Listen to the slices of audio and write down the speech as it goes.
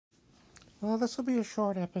Well, this will be a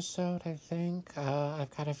short episode, I think. I've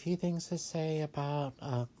got a few things to say about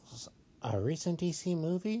a recent DC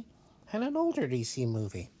movie and an older DC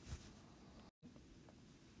movie.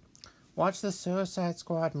 Watch the Suicide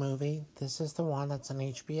Squad movie. This is the one that's on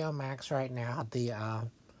HBO Max right now. The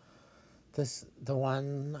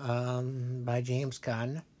one by James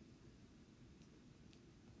Gunn.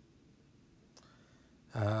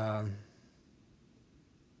 Um,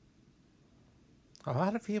 a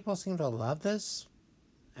lot of people seem to love this,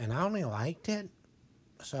 and I only liked it,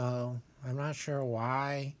 so I'm not sure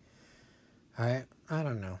why. I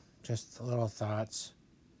don't know. Just little thoughts.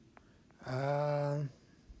 Um.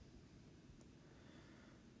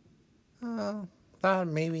 Uh, Thought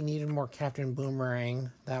maybe needed more Captain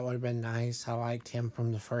Boomerang. That would have been nice. I liked him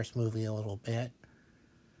from the first movie a little bit.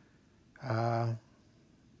 Uh,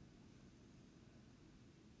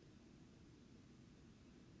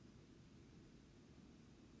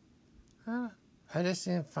 uh, I just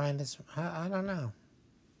didn't find this. I don't know.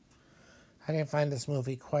 I didn't find this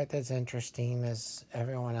movie quite as interesting as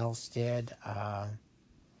everyone else did.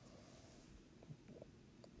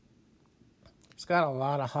 It's got a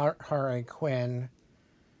lot of Harley Quinn,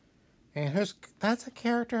 and that's a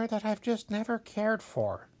character that I've just never cared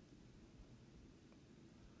for.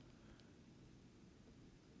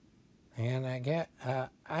 And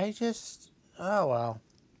I just, oh well,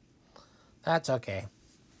 that's okay.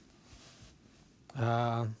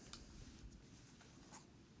 Uh,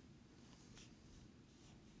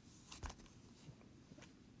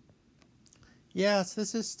 yes,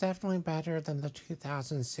 this is definitely better than the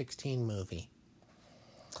 2016 movie.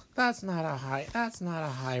 That's not a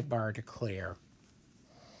high bar to clear.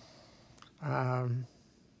 Um,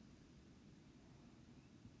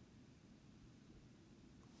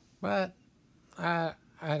 but I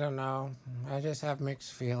don't know. I just have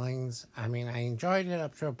mixed feelings. I mean, I enjoyed it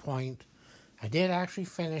up to a point. I did actually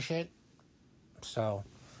finish it, so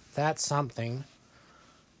that's something.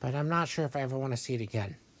 But I'm not sure if I ever want to see it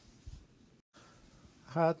again.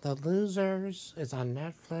 The Losers is on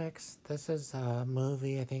Netflix. This is a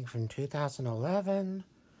movie, I think, from 2011.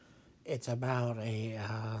 It's about a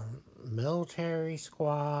military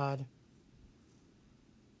squad,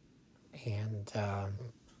 and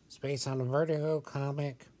it's based on a Vertigo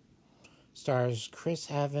comic. Stars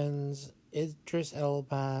Chris Evans, Idris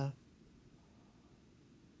Elba.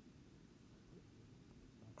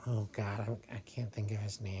 Oh God, I can't think of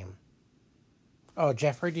his name. Oh,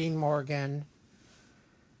 Jeffrey Dean Morgan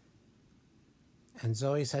and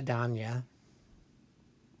Zoe Saldana.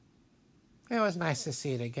 It was nice to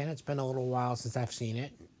see it again. It's been a little while since I've seen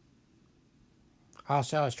it.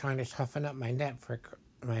 Also, I was trying to toughen up my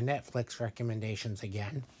Netflix recommendations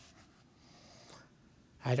again.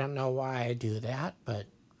 I don't know why I do that, but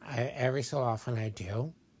every so often I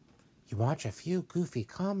do. You watch a few goofy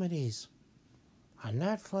comedies on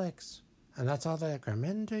Netflix, and that's all they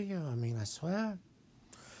recommend to you. I mean, I swear.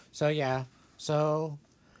 So, yeah. So,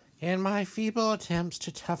 in my feeble attempts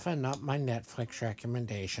to toughen up my Netflix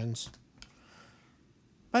recommendations,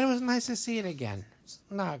 but it was nice to see it again. It's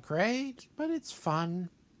not great, but it's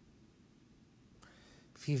fun.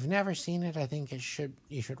 If you've never seen it, I think you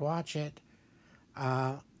should watch it.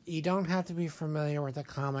 You don't have to be familiar with the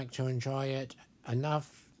comic to enjoy it.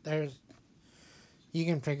 You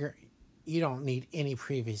can figure you don't need any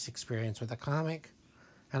previous experience with the comic.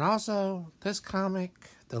 And also, this comic,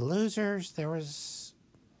 The Losers, there was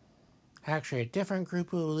actually a different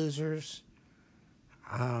group of losers.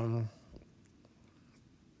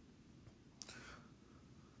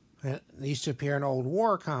 It used to appear in old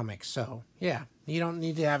war comics, so yeah, you don't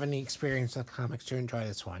need to have any experience with comics to enjoy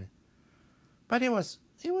this one. But it was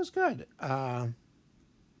good. Had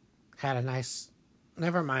a nice.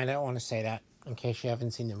 Never mind, I don't want to say that in case you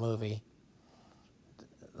haven't seen the movie.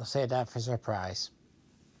 I'll say that for surprise.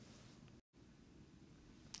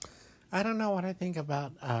 I don't know what I think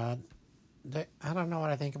about. I don't know what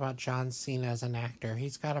I think about John Cena as an actor.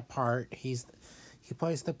 He's got a part. He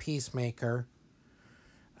plays the peacemaker,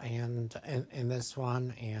 and in this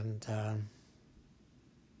one, and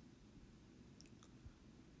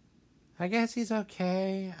I guess he's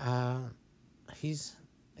okay. He's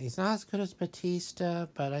he's not as good as Batista,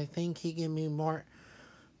 but I think he can be more.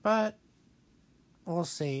 But we'll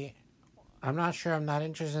see. I'm not sure. I'm not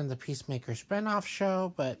interested in the Peacemaker spinoff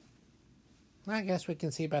show, but I guess we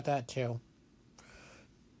can see about that too.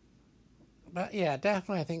 But yeah,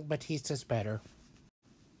 definitely I think Batista's better.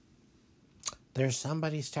 There's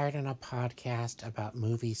somebody starting a podcast about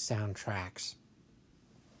movie soundtracks.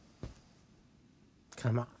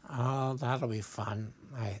 Come on. Oh, that'll be fun,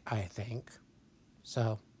 I think.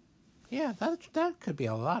 So, yeah, that could be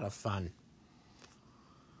a lot of fun.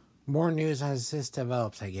 more news as this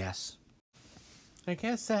develops, I guess. I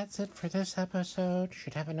guess that's it for this episode.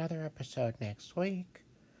 Should have another episode next week.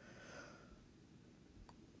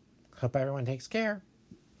 Hope everyone takes care.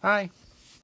 Bye.